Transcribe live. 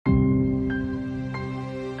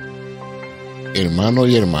Hermano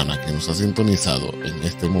y hermana que nos ha sintonizado en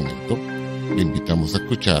este momento, le invitamos a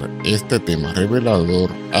escuchar este tema revelador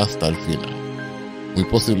hasta el final. Muy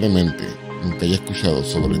posiblemente nunca haya escuchado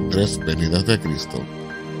sobre 3 venidas de Cristo,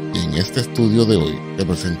 y en este estudio de hoy te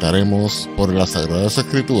presentaremos por las Sagradas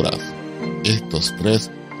Escrituras estos 3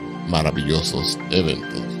 maravillosos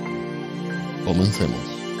eventos. Comencemos.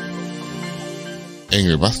 En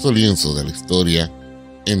el vasto lienzo de la historia,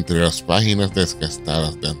 entre las páginas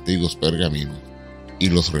desgastadas de antiguos pergaminos y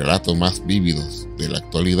los relatos más vívidos de la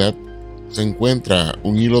actualidad, se encuentra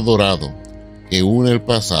un hilo dorado que une el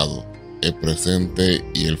pasado, el presente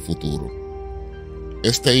y el futuro.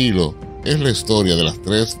 Este hilo es la historia de las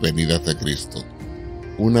 3 venidas de Cristo,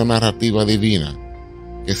 una narrativa divina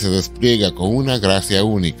que se despliega con una gracia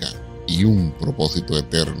única y un propósito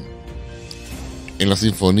eterno. En la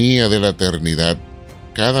sinfonía de la eternidad,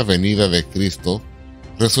 cada venida de Cristo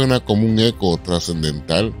resuena como un eco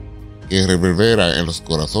trascendental que reverbera en los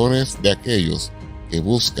corazones de aquellos que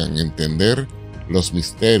buscan entender los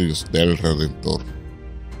misterios del Redentor.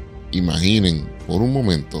 Imaginen por un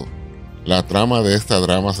momento la trama de esta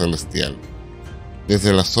drama celestial,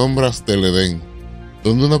 desde las sombras del Edén,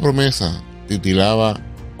 donde una promesa titilaba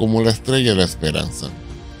como la estrella de la esperanza,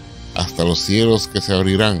 hasta los cielos que se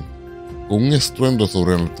abrirán con un estruendo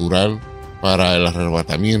sobrenatural para el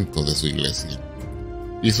arrebatamiento de su iglesia.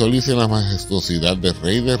 Visualicen la majestuosidad del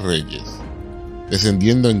Rey de Reyes,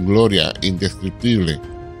 descendiendo en gloria indescriptible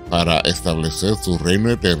para establecer su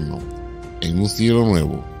reino eterno en un cielo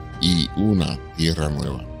nuevo y una tierra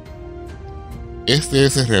nueva. Este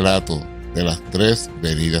es el relato de las 3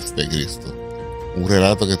 venidas de Cristo, un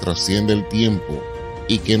relato que trasciende el tiempo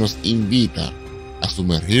y que nos invita a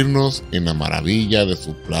sumergirnos en la maravilla de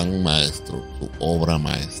su plan maestro, su obra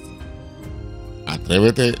maestra.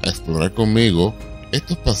 Atrévete a explorar conmigo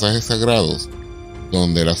estos pasajes sagrados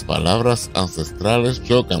donde las palabras ancestrales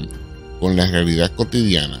chocan con la realidad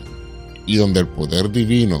cotidiana y donde el poder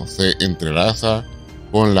divino se entrelaza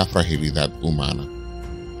con la fragilidad humana.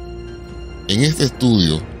 En este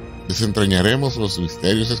estudio desentrañaremos los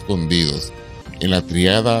misterios escondidos en la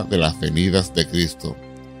tríada de las venidas de Cristo,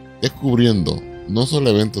 descubriendo no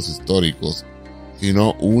solo eventos históricos,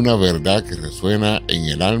 sino una verdad que resuena en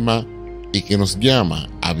el alma y que nos llama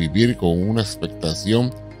a vivir con una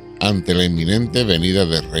expectación ante la inminente venida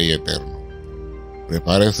del Rey Eterno.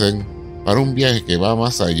 Prepárense para un viaje que va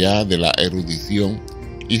más allá de la erudición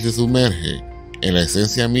y se sumerge en la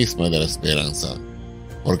esencia misma de la esperanza,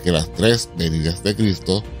 porque las 3 venidas de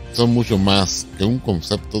Cristo son mucho más que un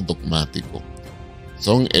concepto dogmático.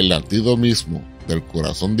 Son el latido mismo del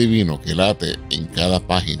corazón divino que late en cada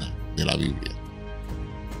página de la Biblia.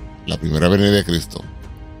 La primera venida de Cristo: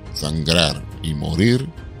 sangrar y morir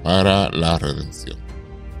para la redención.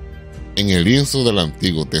 En el lienzo del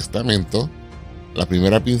Antiguo Testamento, la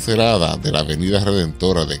primera pincelada de la venida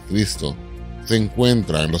redentora de Cristo se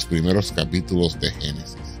encuentra en los primeros capítulos de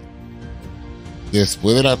Génesis.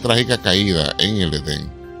 Después de la trágica caída en el Edén,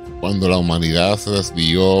 cuando la humanidad se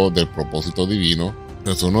desvió del propósito divino,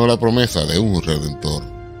 resonó la promesa de un Redentor.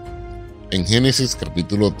 En Génesis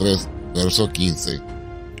capítulo 3, verso 15,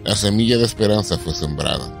 la semilla de esperanza fue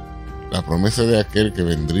sembrada. La promesa de aquel que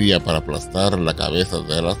vendría para aplastar la cabeza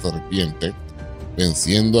de la serpiente,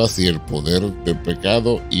 venciendo así el poder del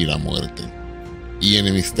pecado y la muerte. Y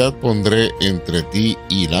enemistad pondré entre ti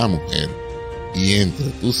y la mujer, y entre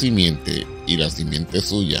tu simiente y la simiente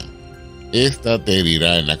suya. Esta te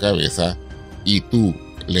herirá en la cabeza, y tú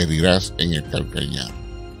le herirás en el calcañar.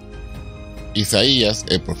 Isaías,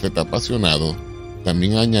 el profeta apasionado,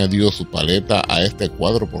 también añadió su paleta a este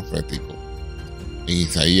cuadro profético. En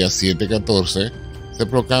Isaías 7:14 se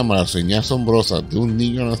proclama la señal asombrosa de un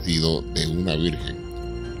niño nacido de una virgen,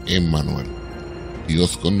 Emmanuel,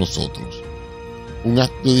 Dios con nosotros. Un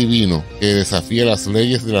acto divino que desafía las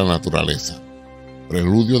leyes de la naturaleza,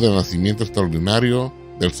 preludio del nacimiento extraordinario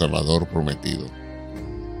del Salvador prometido.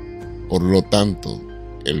 Por lo tanto,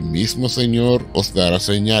 el mismo Señor os dará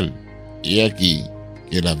señal. He aquí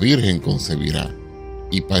que la Virgen concebirá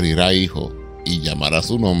y parirá hijo, y llamará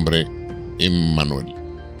su nombre Emmanuel.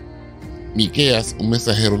 Miqueas, un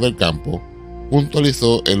mensajero del campo,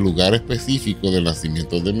 puntualizó el lugar específico del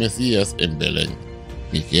nacimiento del Mesías en Belén.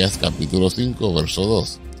 Miqueas capítulo 5, verso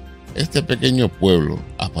 2. Este pequeño pueblo,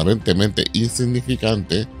 aparentemente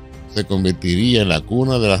insignificante, se convertiría en la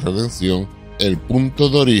cuna de la redención, el punto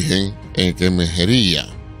de origen en el que emergería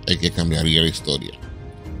el que cambiaría la historia.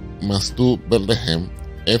 Mas tú, Betlehem,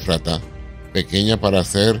 Éfrata, pequeña para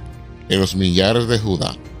ser en los millares de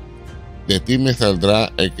Judá, de ti me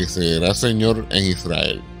saldrá el que será Señor en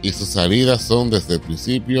Israel, y sus salidas son desde el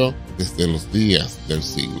principio, desde los días del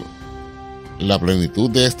siglo. La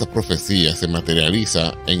plenitud de esta profecía se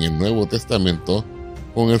materializa en el Nuevo Testamento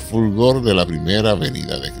con el fulgor de la primera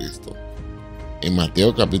venida de Cristo. En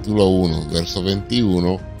Mateo capítulo 1, verso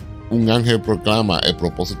 21, un ángel proclama el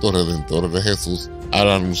propósito redentor de Jesús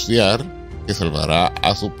al anunciar que salvará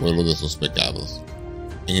a su pueblo de sus pecados.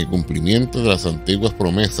 En el cumplimiento de las antiguas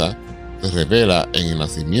promesas, se revela en el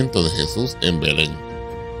nacimiento de Jesús en Belén,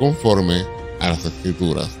 conforme a las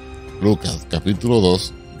Escrituras. Lucas capítulo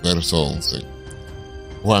 2, verso 11.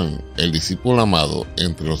 Juan, el discípulo amado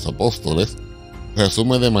entre los apóstoles,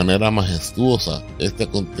 resume de manera majestuosa este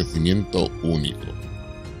acontecimiento único.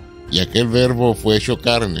 Y aquel verbo fue hecho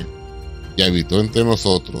carne, y habitó entre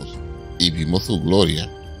nosotros, y vimos su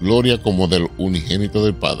gloria, gloria como del unigénito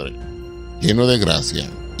del Padre, lleno de gracia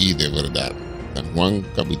y de verdad. San Juan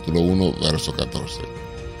capítulo 1, verso 14.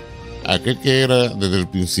 Aquel que era desde el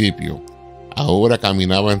principio, ahora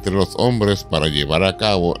caminaba entre los hombres para llevar a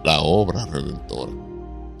cabo la obra redentora.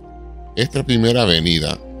 Esta primera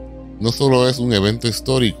venida no solo es un evento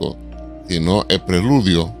histórico, sino el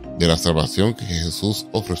preludio de la salvación que Jesús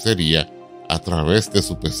ofrecería a través de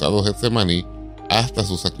su pesado Getsemaní hasta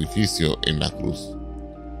su sacrificio en la cruz.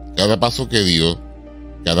 Cada paso que dio,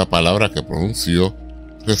 cada palabra que pronunció,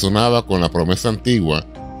 resonaba con la promesa antigua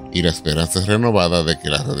y la esperanza renovada de que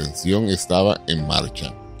la redención estaba en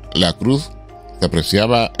marcha. La cruz se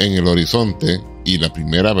apreciaba en el horizonte y la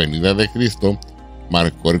primera venida de Cristo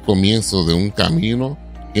marcó el comienzo de un camino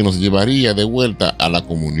que nos llevaría de vuelta a la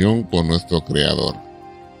comunión con nuestro Creador.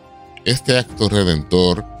 Este acto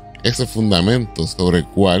redentor es el fundamento sobre el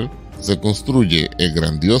cual se construye el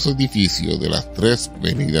grandioso edificio de las tres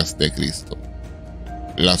venidas de Cristo.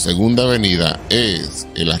 La segunda venida es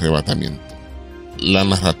el arrebatamiento. La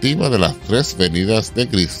narrativa de las tres venidas de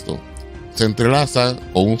Cristo se entrelaza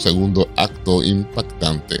con un segundo acto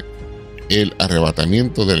impactante, el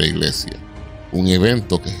arrebatamiento de la iglesia, un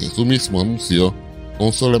evento que Jesús mismo anunció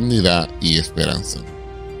con solemnidad y esperanza.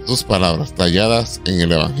 Sus palabras talladas en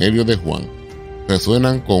el Evangelio de Juan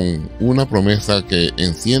resuenan con una promesa que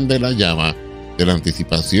enciende la llama de la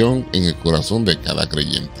anticipación en el corazón de cada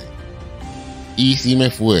creyente. Y si me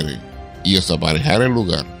fuere y os aparejare el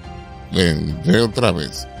lugar, vendré otra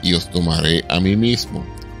vez y os tomaré a mí mismo,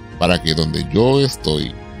 para que donde yo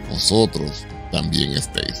estoy, vosotros también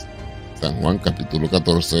estéis. San Juan capítulo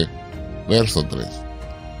 14, verso 3.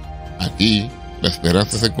 Aquí, la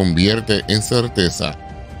esperanza se convierte en certeza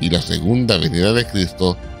y la segunda venida de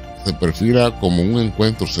Cristo se perfila como un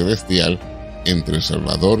encuentro celestial entre el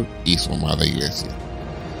Salvador y su amada iglesia.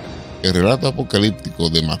 El relato apocalíptico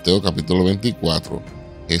de Mateo capítulo 24,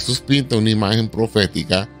 Jesús pinta una imagen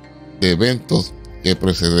profética de eventos que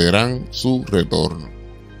precederán su retorno.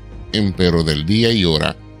 Empero del día y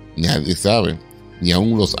hora nadie sabe, ni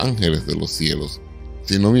aun los ángeles de los cielos,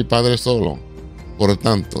 sino mi Padre solo. Por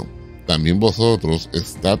tanto, también vosotros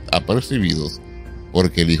estad apercibidos,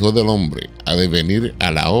 porque el Hijo del Hombre ha de venir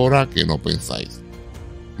a la hora que no pensáis.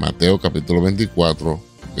 Mateo capítulo 24,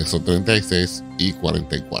 versos 36 y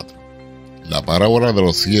 44. La parábola de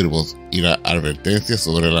los siervos y la advertencia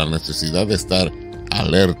sobre la necesidad de estar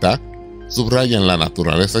alerta subrayan la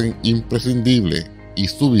naturaleza imprescindible y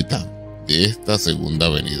súbita de esta segunda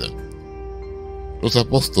venida. Los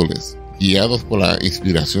apóstoles, guiados por la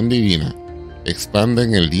inspiración divina,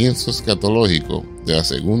 expanden el lienzo escatológico de la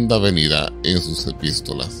segunda venida en sus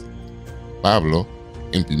epístolas. Pablo,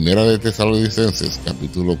 en Primera de Tesalonicenses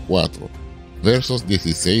capítulo 4, versos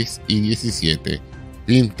 16 y 17,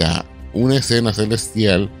 pinta una escena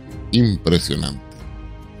celestial impresionante.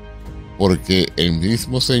 Porque el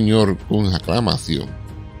mismo Señor con aclamación,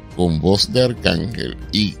 con voz de arcángel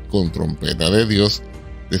y con trompeta de Dios,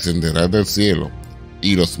 descenderá del cielo,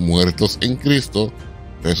 y los muertos en Cristo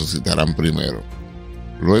resucitarán primero.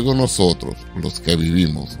 Luego nosotros, los que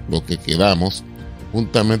vivimos, los que quedamos,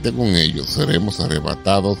 juntamente con ellos seremos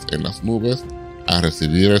arrebatados en las nubes a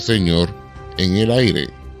recibir al Señor en el aire,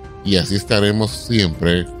 y así estaremos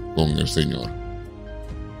siempre con el Señor.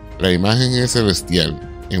 La imagen es celestial,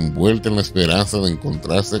 envuelta en la esperanza de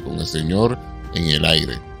encontrarse con el Señor en el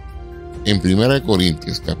aire. En 1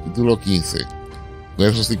 Corintios capítulo 15,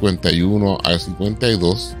 versos 51 al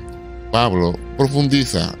 52, Pablo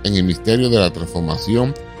profundiza en el misterio de la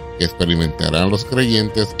transformación que experimentarán los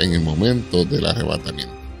creyentes en el momento del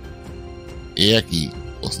arrebatamiento. He aquí,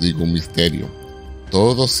 os digo un misterio: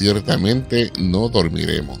 todos ciertamente no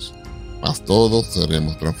dormiremos, mas todos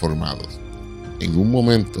seremos transformados. En un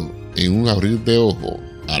momento, en un abrir de ojo,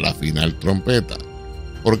 a la final trompeta,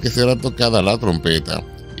 porque será tocada la trompeta,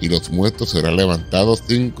 y los muertos serán levantados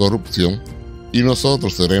sin corrupción, y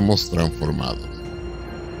nosotros seremos transformados.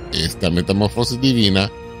 Esta metamorfosis divina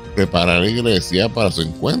prepara a la iglesia para su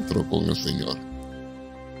encuentro con el Señor.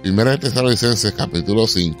 Primera de Tesalonicenses capítulo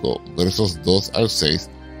 5, versos 2 al 6,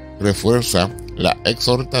 refuerza la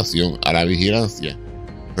exhortación a la vigilancia,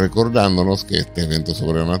 recordándonos que este evento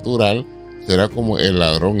sobrenatural será como el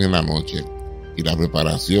ladrón en la noche, y la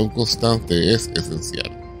preparación constante es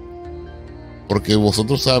esencial. Porque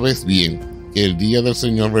vosotros sabéis bien que el día del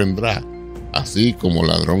Señor vendrá, así como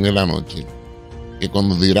ladrón en la noche, que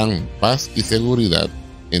cuando dirán paz y seguridad,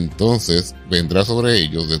 entonces vendrá sobre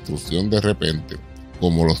ellos destrucción de repente,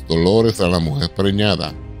 como los dolores a la mujer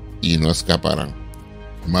preñada, y no escaparán.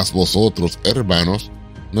 Mas vosotros, hermanos,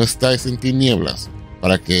 no estáis en tinieblas,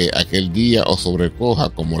 para que aquel día os sobrecoja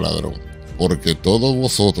como ladrón, porque todos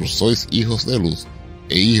vosotros sois hijos de luz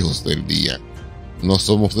e hijos del día. No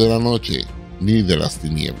somos de la noche ni de las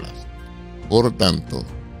tinieblas. Por tanto,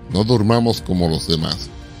 no durmamos como los demás,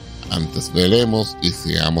 antes velemos y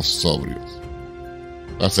seamos sobrios.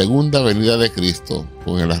 La segunda venida de Cristo,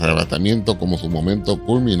 con el arrebatamiento como su momento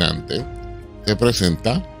culminante, se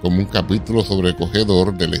presenta como un capítulo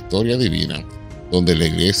sobrecogedor de la historia divina, donde la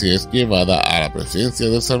iglesia es llevada a la presencia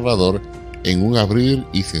del Salvador en un abrir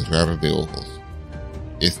y cerrar de ojos.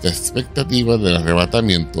 Esta expectativa del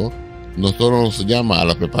arrebatamiento no solo nos llama a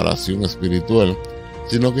la preparación espiritual,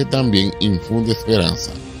 sino que también infunde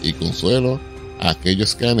esperanza y consuelo a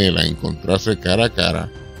aquellos que anhelan encontrarse cara a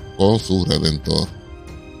cara con su Redentor.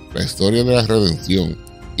 La historia de la redención,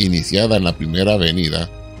 iniciada en la primera venida,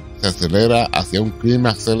 se acelera hacia un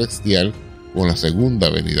clímax celestial con la segunda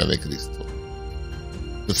venida de Cristo.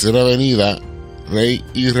 Tercera venida, Rey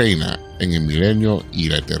y Reina en el milenio y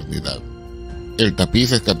la eternidad. El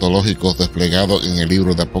tapiz escatológico desplegado en el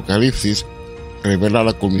libro de Apocalipsis revela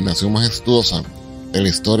la culminación majestuosa de la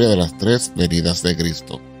historia de las tres venidas de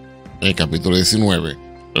Cristo. En el capítulo 19,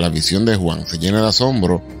 la visión de Juan se llena de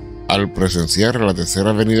asombro al presenciar la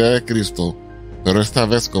tercera venida de Cristo, pero esta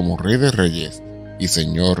vez como Rey de Reyes y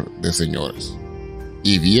Señor de Señores.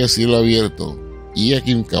 Y vi el cielo abierto, y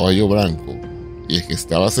aquí un caballo blanco, y el que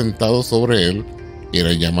estaba sentado sobre él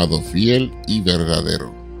era llamado Fiel y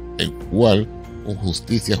Verdadero, el cual con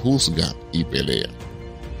justicia juzga y pelea.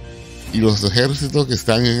 Y los ejércitos que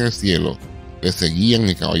están en el cielo le seguían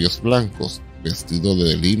en caballos blancos, vestidos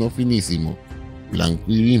de lino finísimo, blanco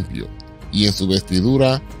y limpio, y en su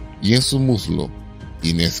vestidura y en su muslo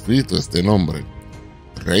tiene escrito este nombre: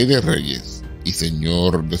 Rey de Reyes y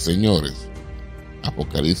Señor de Señores.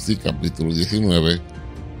 Apocalipsis capítulo 19,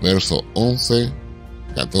 versos 11,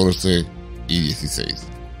 14 y 16.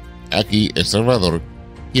 Aquí el Salvador,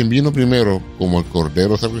 quien vino primero como el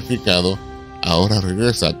Cordero sacrificado, ahora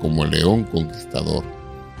regresa como el León conquistador.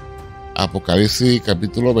 Apocalipsis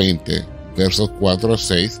capítulo 20, versos 4 al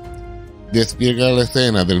 6, despliega la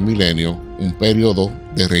escena del milenio, un periodo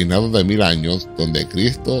de reinado de 1000 años, donde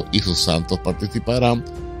Cristo y sus santos participarán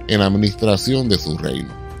en la administración de su reino.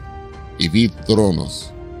 Y vi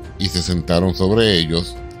tronos, y se sentaron sobre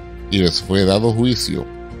ellos, y les fue dado juicio,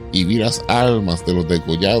 y vi las almas de los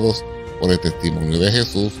degollados por el testimonio de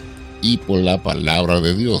Jesús y por la palabra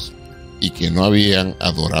de Dios, y que no habían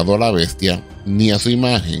adorado a la bestia ni a su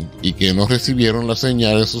imagen, y que no recibieron la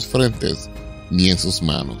señal en sus frentes ni en sus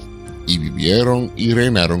manos, y vivieron y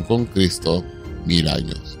reinaron con Cristo 1000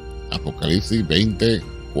 años. Apocalipsis 20:4.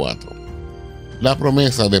 La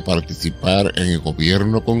promesa de participar en el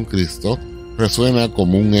gobierno con Cristo resuena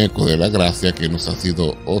como un eco de la gracia que nos ha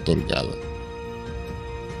sido otorgada.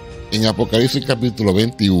 En Apocalipsis capítulo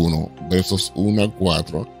 21, versos 1 al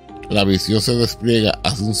 4, la visión se despliega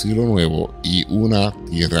hacia un cielo nuevo y una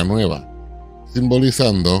tierra nueva,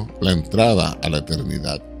 simbolizando la entrada a la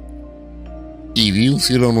eternidad. Y vi un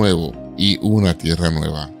cielo nuevo y una tierra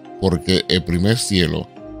nueva, porque el primer cielo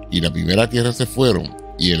y la primera tierra se fueron,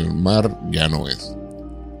 y el mar ya no es.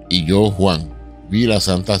 Y yo, Juan, vi la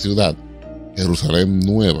santa ciudad, Jerusalén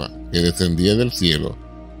nueva, que descendía del cielo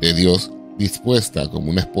de Dios, dispuesta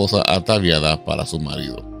como una esposa ataviada para su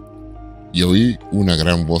marido. Y oí una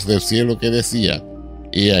gran voz del cielo que decía: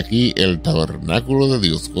 He aquí el tabernáculo de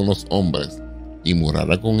Dios con los hombres, y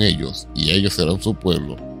morará con ellos, y ellos serán su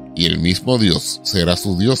pueblo, y el mismo Dios será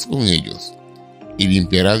su Dios con ellos. Y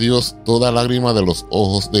limpiará Dios toda lágrima de los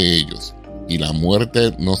ojos de ellos, y la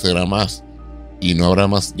muerte no será más, y no habrá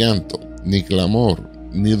más llanto, ni clamor,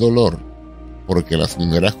 ni dolor, porque las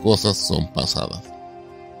primeras cosas son pasadas.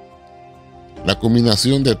 La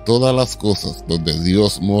culminación de todas las cosas, donde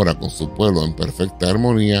Dios mora con su pueblo en perfecta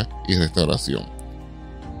armonía y restauración.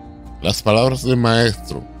 Las palabras del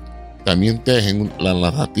Maestro también tejen la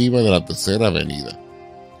narrativa de la tercera venida.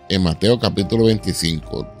 En Mateo capítulo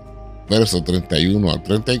 25, versos 31 al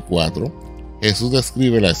 34, Jesús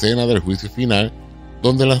describe la escena del juicio final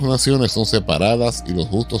donde las naciones son separadas y los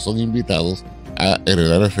justos son invitados a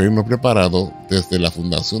heredar el reino preparado desde la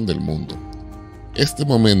fundación del mundo. Este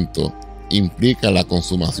momento implica la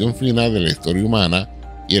consumación final de la historia humana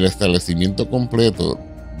y el establecimiento completo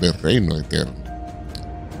del reino eterno.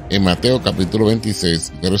 En Mateo capítulo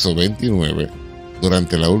 26, verso 29,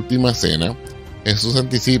 durante la última cena, Jesús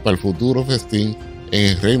anticipa el futuro festín en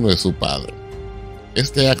el reino de su Padre.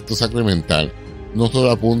 Este acto sacramental no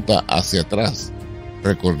solo apunta hacia atrás,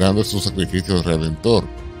 recordando su sacrificio redentor,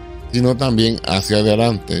 sino también hacia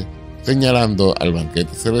adelante, señalando al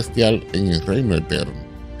banquete celestial en el reino eterno.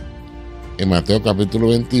 En Mateo capítulo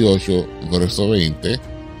 28, verso 20,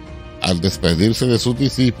 al despedirse de sus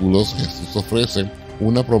discípulos, Jesús ofrece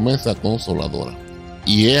una promesa consoladora.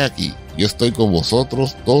 Y he aquí, yo estoy con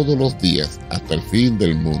vosotros todos los días hasta el fin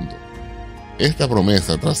del mundo. Esta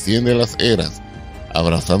promesa trasciende las eras,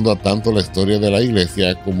 abrazando a tanto la historia de la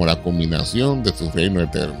Iglesia como la culminación de su reino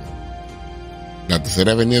eterno. La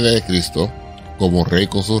tercera venida de Cristo, como Rey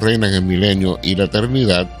con su reina en el milenio y la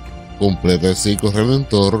eternidad, completa el ciclo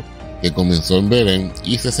redentor que comenzó en Belén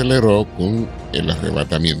y se aceleró con el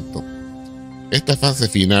arrebatamiento. Esta fase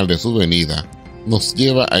final de su venida nos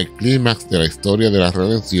lleva al clímax de la historia de la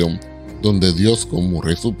redención, donde Dios como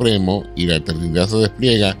Rey Supremo y la eternidad se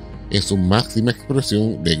despliega en su máxima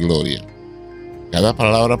expresión de gloria. Cada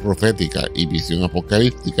palabra profética y visión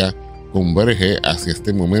apocalíptica converge hacia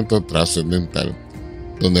este momento trascendental,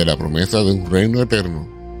 donde la promesa de un reino eterno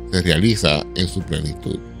se realiza en su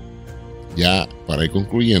plenitud. Ya para ir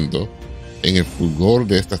concluyendo, en el fulgor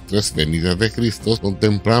de estas tres venidas de Cristo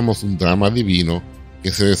contemplamos un drama divino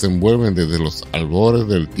que se desenvuelve desde los albores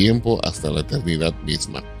del tiempo hasta la eternidad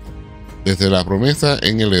misma. Desde la promesa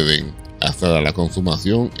en el Edén hasta la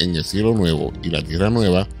consumación en el cielo nuevo y la tierra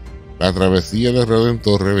nueva, la travesía del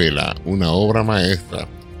Redentor revela una obra maestra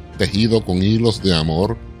tejido con hilos de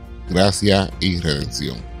amor, gracia y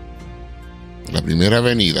redención. La primera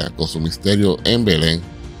venida, con su misterio en Belén,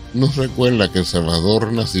 nos recuerda que el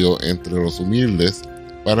Salvador nació entre los humildes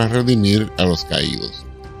para redimir a los caídos.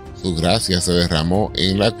 Su gracia se derramó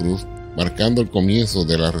en la cruz, marcando el comienzo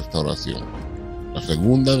de la restauración. La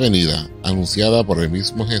segunda venida, anunciada por el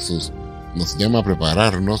mismo Jesús, nos llama a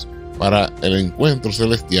prepararnos para el encuentro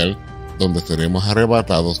celestial, donde seremos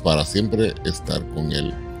arrebatados para siempre estar con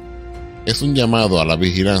Él. Es un llamado a la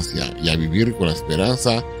vigilancia y a vivir con la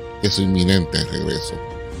esperanza de su inminente regreso.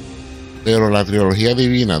 Pero la trilogía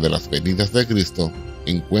divina de las venidas de Cristo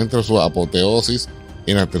encuentra su apoteosis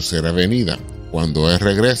en la tercera venida, cuando Él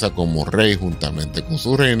regresa como Rey juntamente con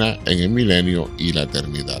su reina en el milenio y la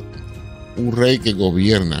eternidad. Un Rey que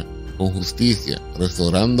gobierna con justicia,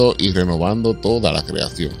 restaurando y renovando toda la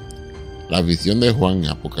creación. La visión de Juan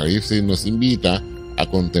en Apocalipsis nos invita a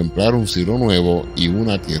contemplar un cielo nuevo y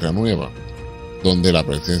una tierra nueva, donde la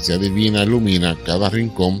presencia divina ilumina cada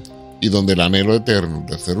rincón y donde el anhelo eterno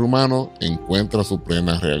del ser humano encuentra su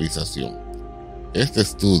plena realización. Este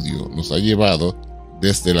estudio nos ha llevado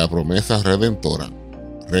desde la promesa redentora,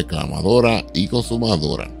 reclamadora y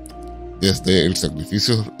consumadora, desde el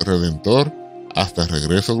sacrificio redentor hasta el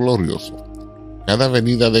regreso glorioso. Cada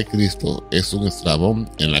venida de Cristo es un eslabón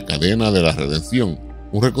en la cadena de la redención,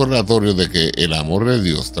 un recordatorio de que el amor de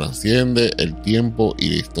Dios trasciende el tiempo y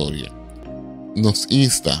la historia. Nos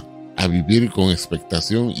insta a vivir con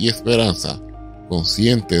expectación y esperanza,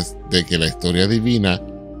 conscientes de que la historia divina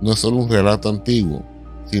no es solo un relato antiguo,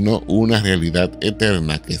 sino una realidad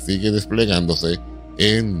eterna que sigue desplegándose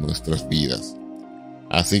en nuestras vidas.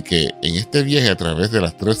 Así que en este viaje a través de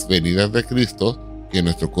las tres venidas de Cristo, que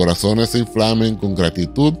nuestros corazones se inflamen con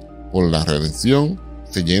gratitud por la redención,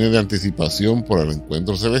 se llenen de anticipación por el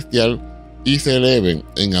encuentro celestial y se eleven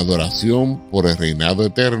en adoración por el reinado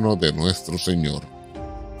eterno de nuestro Señor.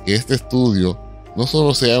 Que este estudio no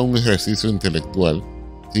solo sea un ejercicio intelectual,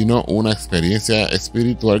 sino una experiencia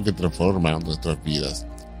espiritual que transforma nuestras vidas,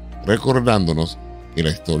 recordándonos que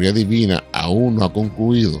la historia divina aún no ha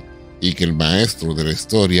concluido y que el Maestro de la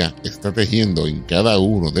historia está tejiendo en cada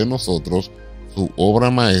uno de nosotros su obra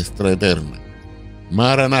maestra eterna.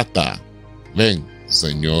 Maranatá, ven,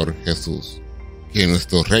 Señor Jesús. Que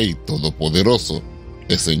nuestro Rey Todopoderoso,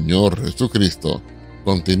 el Señor Jesucristo,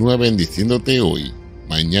 continúe bendiciéndote hoy,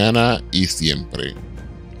 mañana y siempre.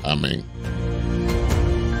 Amén.